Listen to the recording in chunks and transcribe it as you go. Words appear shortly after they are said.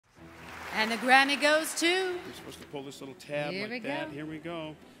And the Grammy goes to... You're supposed to pull this little tab like that. Go. Here we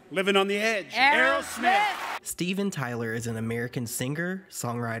go. Living on the Edge. Aerosmith. Steven Tyler is an American singer,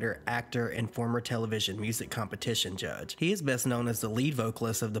 songwriter, actor, and former television music competition judge. He is best known as the lead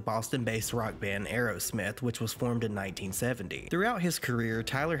vocalist of the Boston-based rock band Aerosmith, which was formed in 1970. Throughout his career,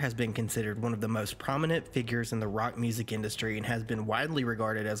 Tyler has been considered one of the most prominent figures in the rock music industry and has been widely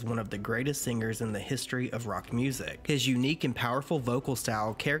regarded as one of the greatest singers in the history of rock music. His unique and powerful vocal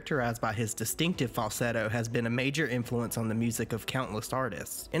style, characterized by his distinctive falsetto, has been a major influence on the music of countless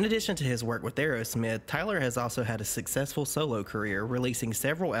artists. In addition to his work with Aerosmith, Tyler has also had a successful solo career, releasing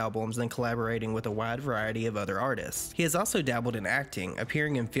several albums and collaborating with a wide variety of other artists. He has also dabbled in acting,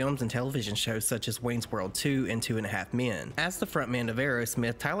 appearing in films and television shows such as Wayne's World 2 and 2.5 Men. As the frontman of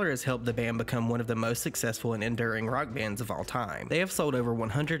Aerosmith, Tyler has helped the band become one of the most successful and enduring rock bands of all time. They have sold over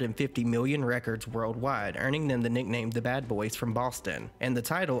 150 million records worldwide, earning them the nickname the Bad Boys from Boston, and the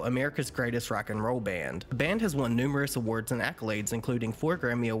title America's Greatest Rock and Roll Band. The band has won numerous awards and accolades, including 4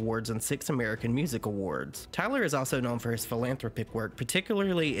 Grammy Awards and 6 American Music Awards. Tyler is also known for his philanthropic work,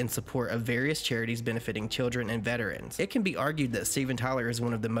 particularly in support of various charities benefiting children and veterans. It can be argued that Steven Tyler is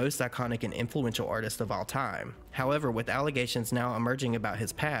one of the most iconic and influential artists of all time. However, with allegations now emerging about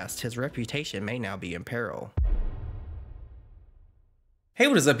his past, his reputation may now be in peril. Hey,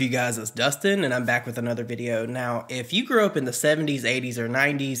 what is up you guys, it's Dustin and I'm back with another video. Now, if you grew up in the 70s, 80s, or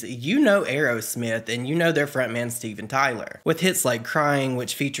 90s, you know Aerosmith and you know their frontman Steven Tyler. With hits like Crying,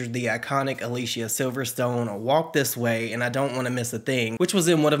 which featured the iconic Alicia Silverstone, Walk This Way, and I Don't Want to Miss a Thing, which was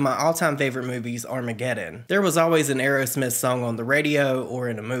in one of my all-time favorite movies, Armageddon. There was always an Aerosmith song on the radio or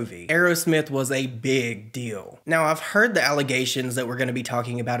in a movie. Aerosmith was a big deal. Now, I've heard the allegations that we're going to be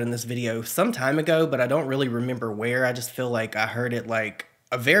talking about in this video some time ago, but I don't really remember where. I just feel like I heard it like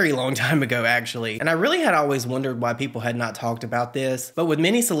a very long time ago, actually. And I really had always wondered why people had not talked about this. But with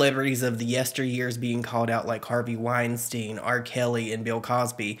many celebrities of the yesteryears being called out like Harvey Weinstein, R. Kelly, and Bill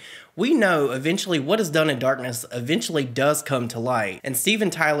Cosby, we know eventually what is done in darkness eventually does come to light, and Steven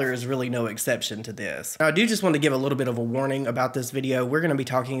Tyler is really no exception to this. Now, I do just want to give a little bit of a warning about this video. We're going to be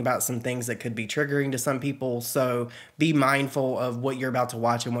talking about some things that could be triggering to some people, so be mindful of what you're about to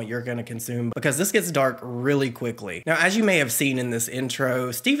watch and what you're going to consume, because this gets dark really quickly. Now, as you may have seen in this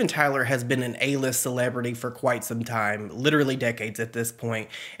intro, Steven Tyler has been an A-list celebrity for quite some time, literally decades at this point,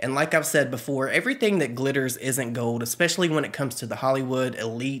 and like I've said before, everything that glitters isn't gold, especially when it comes to the Hollywood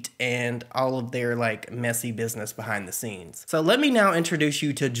elite and all of their like messy business behind the scenes. So let me now introduce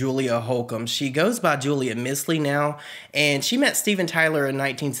you to Julia Holcomb. She goes by Julia Misley now, and she met Steven Tyler in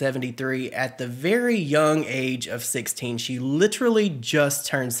 1973 at the very young age of 16. She literally just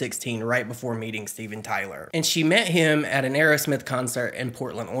turned 16 right before meeting Steven Tyler. And she met him at an Aerosmith concert in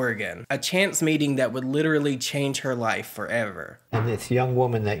Portland, Oregon. A chance meeting that would literally change her life forever. And this young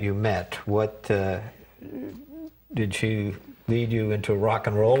woman that you met, what did she lead you into rock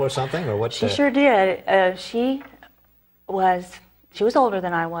and roll or something, or what? She sure did. She was older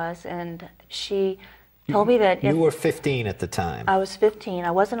than I was, and she told me that you were 15 at the time. I was 15.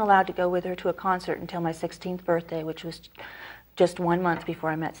 I wasn't allowed to go with her to a concert until my 16th birthday, which was just 1 month before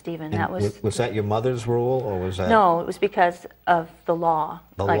I met Steven. That was that your mother's rule, or was that? No, it was because of the law.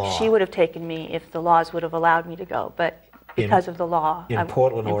 She would have taken me if the laws would have allowed me to go, but because of the law. In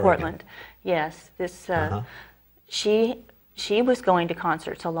Portland, Oregon. Portland, yes. This She was going to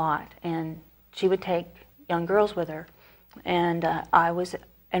concerts a lot, and she would take young girls with her, and I was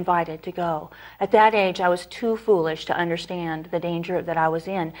invited to go. At that age, I was too foolish to understand the danger that I was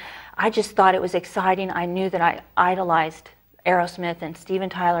in. I just thought it was exciting. I knew that I idolized Aerosmith and Steven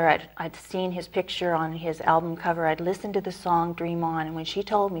Tyler. I'd seen his picture on his album cover. I'd listened to the song Dream On, and when she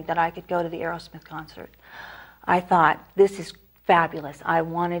told me that I could go to the Aerosmith concert, I thought, this is fabulous. I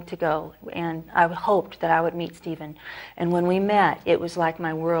wanted to go, and I hoped that I would meet Steven. And when we met, it was like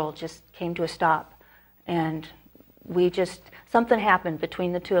my world just came to a stop. And something happened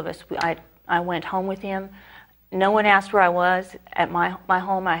between the two of us. I went home with him. No one asked where I was. At my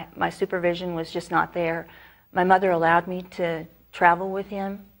home, my supervision was just not there. My mother allowed me to travel with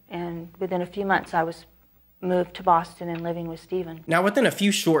him, and within a few months, I was moved to Boston and living with Steven. Now, within a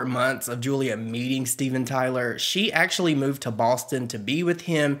few short months of Julia meeting Steven Tyler, she actually moved to Boston to be with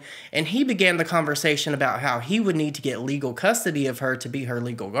him, and he began the conversation about how he would need to get legal custody of her to be her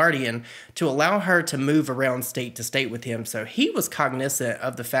legal guardian to allow her to move around state to state with him. So he was cognizant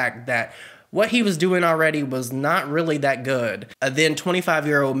of the fact that what he was doing already was not really that good. A then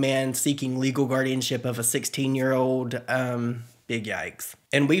 25-year-old man seeking legal guardianship of a 16-year-old big yikes.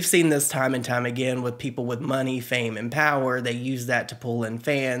 And we've seen this time and time again with people with money, fame, and power. They use that to pull in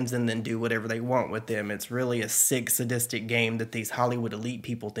fans and then do whatever they want with them. It's really a sick, sadistic game that these Hollywood elite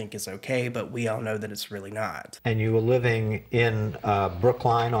people think is okay, but we all know that it's really not. And you were living in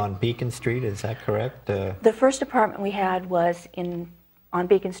Brookline on Beacon Street, is that correct? The first apartment we had was on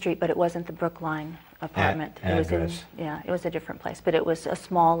Beacon Street, but it wasn't the Brookline apartment. It was it was a different place, but it was a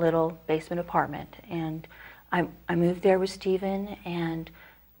small little basement apartment. And I moved there with Stephen, and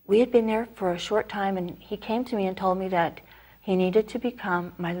we had been there for a short time, and he came to me and told me that he needed to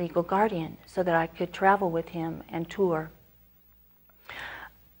become my legal guardian so that I could travel with him and tour.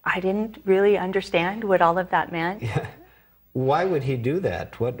 I didn't really understand what all of that meant. Yeah. Why would he do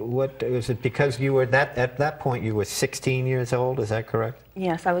that? What was it, because you were at that point you were 16 years old, is that correct?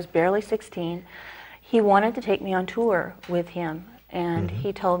 Yes, I was barely 16. He wanted to take me on tour with him, and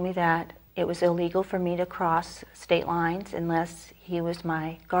he told me that it was illegal for me to cross state lines unless he was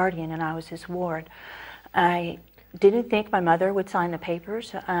my guardian and I was his ward. I didn't think my mother would sign the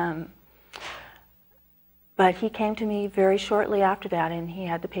papers, but he came to me very shortly after that and he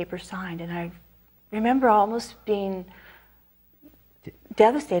had the papers signed. And I remember almost being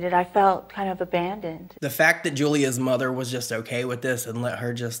devastated. I felt kind of abandoned. The fact that Julia's mother was just okay with this and let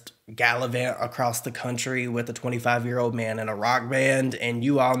her just gallivant across the country with a 25-year-old man in a rock band, and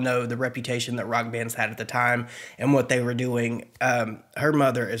you all know the reputation that rock bands had at the time and what they were doing, her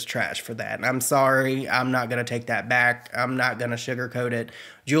mother is trash for that. And I'm sorry, I'm not going to take that back. I'm not going to sugarcoat it.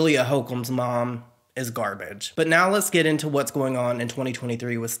 Julia Holcomb's mom is garbage. But now let's get into what's going on in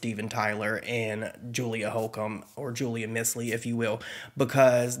 2023 with Steven Tyler and Julia Holcomb, or Julia Misley, if you will,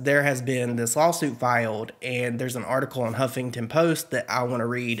 because there has been this lawsuit filed, and there's an article on Huffington Post that I want to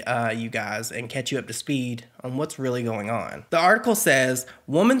read you guys and catch you up to speed on what's really going on. The article says,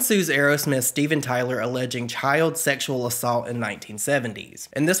 woman sues Aerosmith Steven Tyler alleging child sexual assault in 1970s.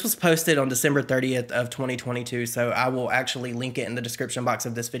 And this was posted on December 30th of 2022, so I will actually link it in the description box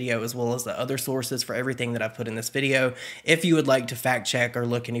of this video, as well as the other sources for everything that I've put in this video, if you would like to fact check or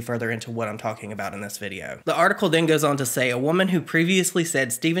look any further into what I'm talking about in this video. The article then goes on to say, a woman who previously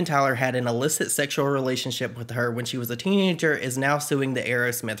said Steven Tyler had an illicit sexual relationship with her when she was a teenager is now suing the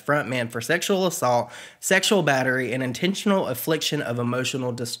Aerosmith frontman for sexual assault, sexual battery, and intentional affliction of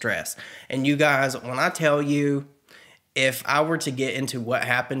emotional distress. And you guys, when I tell you, if I were to get into what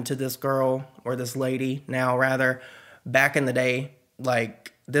happened to this girl, or this lady now rather, back in the day, like,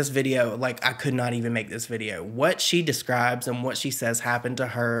 this video, like, I could not even make this video. What she describes and what she says happened to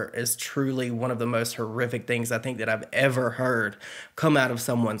her is truly one of the most horrific things I think that I've ever heard come out of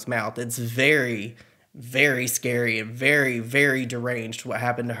someone's mouth. It's very, very scary and very, very deranged what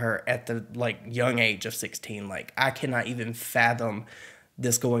happened to her at the, like, young age of 16. Like, I cannot even fathom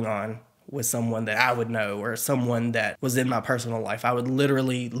this going on with someone that I would know, or someone that was in my personal life. I would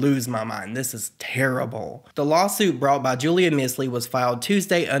literally lose my mind. This is terrible. The lawsuit brought by Julia Misley was filed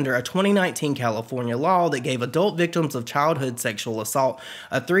Tuesday under a 2019 California law that gave adult victims of childhood sexual assault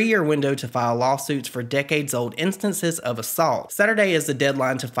a 3-year window to file lawsuits for decades-old instances of assault. Saturday is the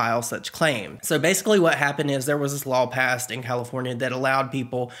deadline to file such claims. So basically what happened is there was this law passed in California that allowed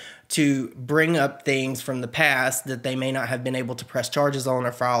people to bring up things from the past that they may not have been able to press charges on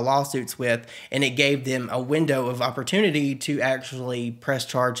or file lawsuits with, and it gave them a window of opportunity to actually press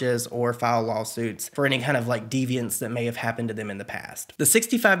charges or file lawsuits for any kind of like deviance that may have happened to them in the past. The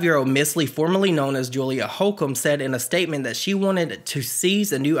 65-year-old Misley, formerly known as Julia Holcomb, said in a statement that she wanted to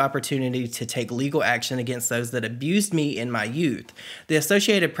seize a new opportunity to take legal action against those that abused me in my youth. The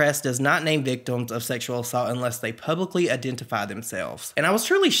Associated Press does not name victims of sexual assault unless they publicly identify themselves. And I was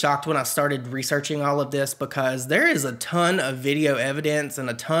truly shocked when I started researching all of this, because there is a ton of video evidence and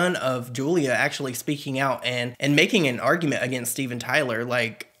a ton of Julia actually speaking out and making an argument against Steven Tyler.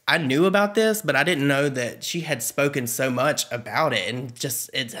 Like, I knew about this, but I didn't know that she had spoken so much about it, and just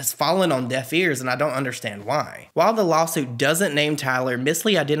it has fallen on deaf ears, and I don't understand why. While the lawsuit doesn't name Tyler,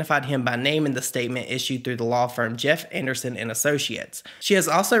 Misley identified him by name in the statement issued through the law firm Jeff Anderson and Associates. She has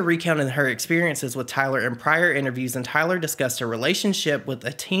also recounted her experiences with Tyler in prior interviews, and Tyler discussed her relationship with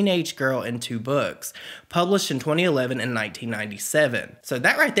a teenage girl in 2 books, published in 2011 and 1997. So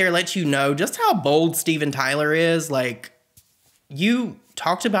that right there lets you know just how bold Steven Tyler is. Like, you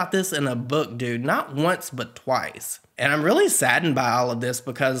talked about this in a book, dude, not once, but twice. And I'm really saddened by all of this,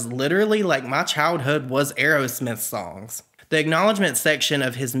 because literally, like, my childhood was Aerosmith songs. The acknowledgement section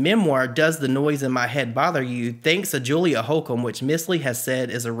of his memoir, Does the Noise in My Head Bother You?, thanks a Julia Holcomb, which Miss Lee has said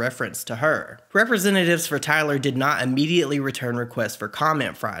is a reference to her. Representatives for Tyler did not immediately return requests for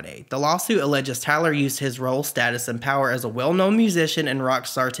comment Friday. The lawsuit alleges Tyler used his role, status, and power as a well-known musician and rock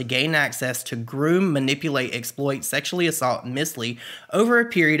star to gain access to groom, manipulate, exploit, sexually assault Miss Lee over a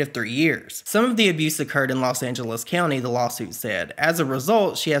period of 3 years. Some of the abuse occurred in Los Angeles County, the lawsuit said. As a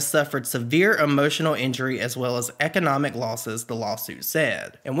result, she has suffered severe emotional injury as well as economic losses, the lawsuit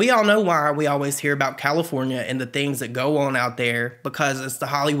said. And we all know why we always hear about California and the things that go on out there, because it's the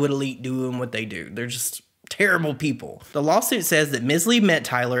Hollywood elite doing what they do. They're just terrible people. The lawsuit says that Ms. Lee met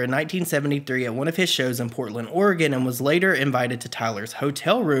Tyler in 1973 at one of his shows in Portland, Oregon, and was later invited to Tyler's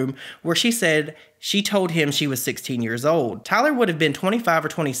hotel room, where she said she told him she was 16 years old. Tyler would have been 25 or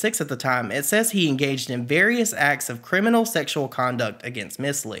 26 at the time. It says he engaged in various acts of criminal sexual conduct against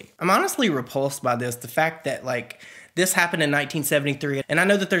Ms. Lee. I'm honestly repulsed by this, the fact that, like, this happened in 1973, and I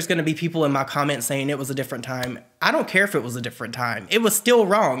know that there's going to be people in my comments saying it was a different time. I don't care if it was a different time. It was still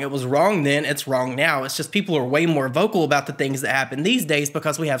wrong. It was wrong then, it's wrong now. It's just people are way more vocal about the things that happen these days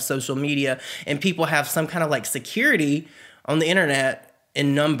because we have social media and people have some kind of like security on the internet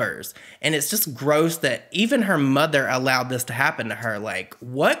in numbers. And it's just gross that even her mother allowed this to happen to her. Like,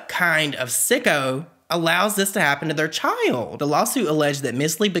 what kind of sicko allows this to happen to their child? The lawsuit alleged that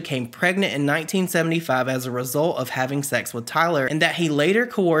Miss Lee became pregnant in 1975 as a result of having sex with Tyler, and that he later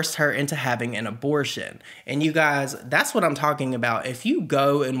coerced her into having an abortion. And you guys, that's what I'm talking about. If you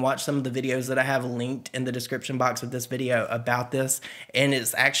go and watch some of the videos that I have linked in the description box of this video about this, and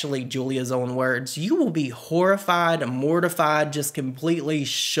it's actually Julia's own words, you will be horrified, mortified, just completely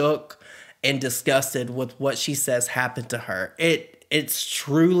shook and disgusted with what she says happened to her. It's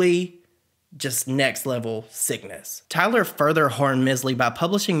truly just next level sickness. Tyler further harmed Ms. Lee by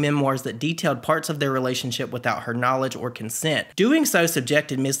publishing memoirs that detailed parts of their relationship without her knowledge or consent. Doing so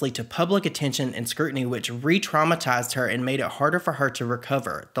subjected Ms. Lee to public attention and scrutiny, which re-traumatized her and made it harder for her to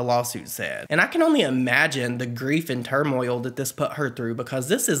recover, the lawsuit said. And I can only imagine the grief and turmoil that this put her through, because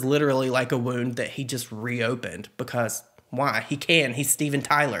this is literally like a wound that he just reopened because why? He can. He's Steven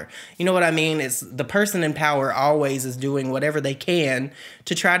Tyler. You know what I mean? It's the person in power always is doing whatever they can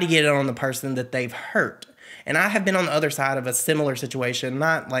to try to get it on the person that they've hurt. And I have been on the other side of a similar situation,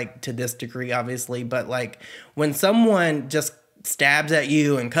 not like to this degree, obviously, but like when someone just stabs at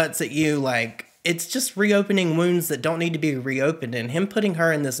you and cuts at you, like it's just reopening wounds that don't need to be reopened. And him putting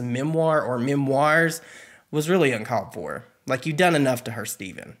her in this memoir or memoirs was really uncalled for. Like, you've done enough to her,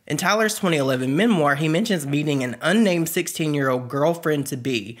 Steven. In Tyler's 2011 memoir, he mentions meeting an unnamed 16-year-old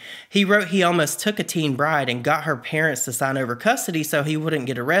girlfriend-to-be. He wrote he almost took a teen bride and got her parents to sign over custody so he wouldn't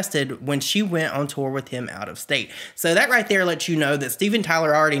get arrested when she went on tour with him out of state. So that right there lets you know that Steven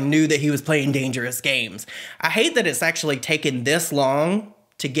Tyler already knew that he was playing dangerous games. I hate that it's actually taken this long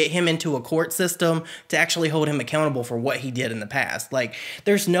to get him into a court system to actually hold him accountable for what he did in the past. Like,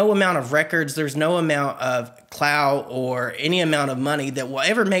 there's no amount of records, there's no amount of clout or any amount of money that will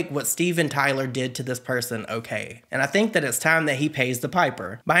ever make what Steven Tyler did to this person okay. And I think that it's time that he pays the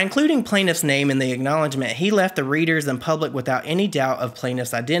piper. By including plaintiff's name in the acknowledgement, he left the readers and public without any doubt of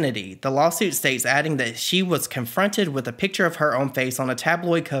plaintiff's identity. The lawsuit states, adding that she was confronted with a picture of her own face on a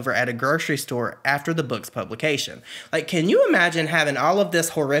tabloid cover at a grocery store after the book's publication. Like, can you imagine having all of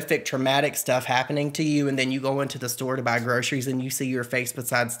this horrific, traumatic stuff happening to you, and then you go into the store to buy groceries and you see your face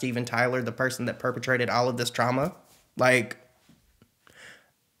beside Steven Tyler, the person that perpetrated all of this trauma? Like,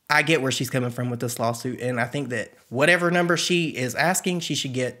 I get where she's coming from with this lawsuit, and I think that whatever number she is asking, she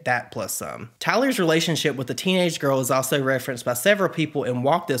should get that plus some. Tyler's relationship with the teenage girl is also referenced by several people in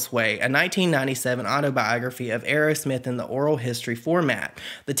Walk This Way, a 1997 autobiography of Aerosmith in the oral history format.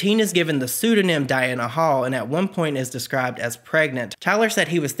 The teen is given the pseudonym Diana Hall, and at one point is described as pregnant. Tyler said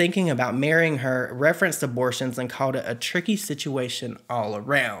he was thinking about marrying her, referenced abortions, and called it a tricky situation all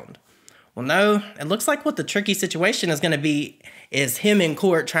around. Well, no, it looks like what the tricky situation is going to be is him in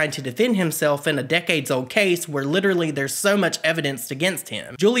court trying to defend himself in a decades-old case where literally there's so much evidence against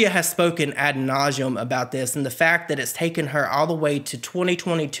him. Julia has spoken ad nauseum about this, and the fact that it's taken her all the way to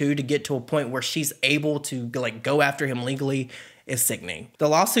 2022 to get to a point where she's able to like go after him legally is sickening. The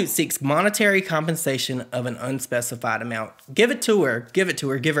lawsuit seeks monetary compensation of an unspecified amount. Give it to her. Give it to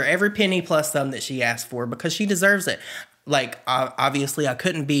her. Give her every penny plus some that she asked for, because she deserves it. Like, obviously, I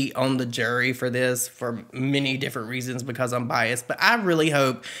couldn't be on the jury for this for many different reasons because I'm biased, but I really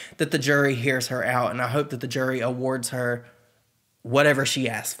hope that the jury hears her out, and I hope that the jury awards her whatever she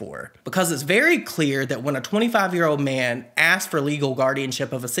asked for. Because it's very clear that when a 25-year-old man asks for legal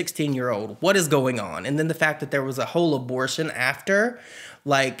guardianship of a 16-year-old, what is going on? And then the fact that there was a whole abortion after,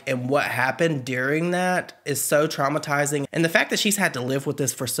 like, and what happened during that is so traumatizing. And the fact that she's had to live with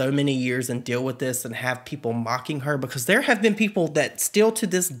this for so many years and deal with this and have people mocking her, because there have been people that still to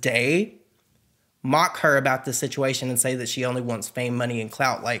this day mock her about this situation and say that she only wants fame, money, and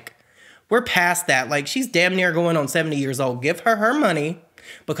clout. Like, we're past that. Like, she's damn near going on 70 years old. Give her her money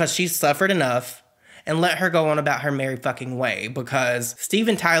because she's suffered enough and let her go on about her merry fucking way, because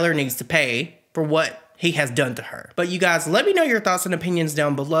Steven Tyler needs to pay for what he has done to her. But you guys, let me know your thoughts and opinions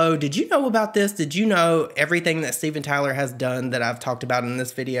down below. Did you know about this? Did you know everything that Steven Tyler has done that I've talked about in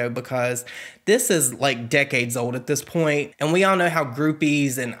this video? Because this is like decades old at this point, and we all know how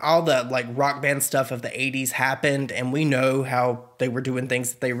groupies and all the like rock band stuff of the 80s happened, and we know how they were doing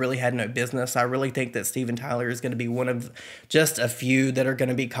things that they really had no business. I really think that Steven Tyler is going to be one of just a few that are going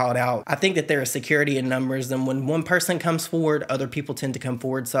to be called out. I think that there is security in numbers, and when one person comes forward, other people tend to come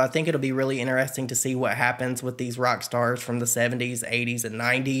forward. So I think it'll be really interesting to see what happens with these rock stars from the 70s, 80s, and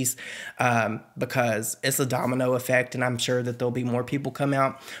 90s, because it's a domino effect, and I'm sure that there'll be more people come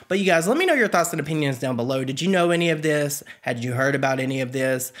out. But you guys, let me know your thoughts and opinions down below. Did you know any of this? Had you heard about any of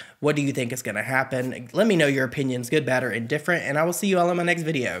this? What do you think is going to happen? Let me know your opinions, good, bad, or indifferent, and I will see you all in my next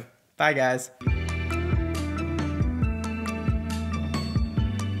video. Bye, guys.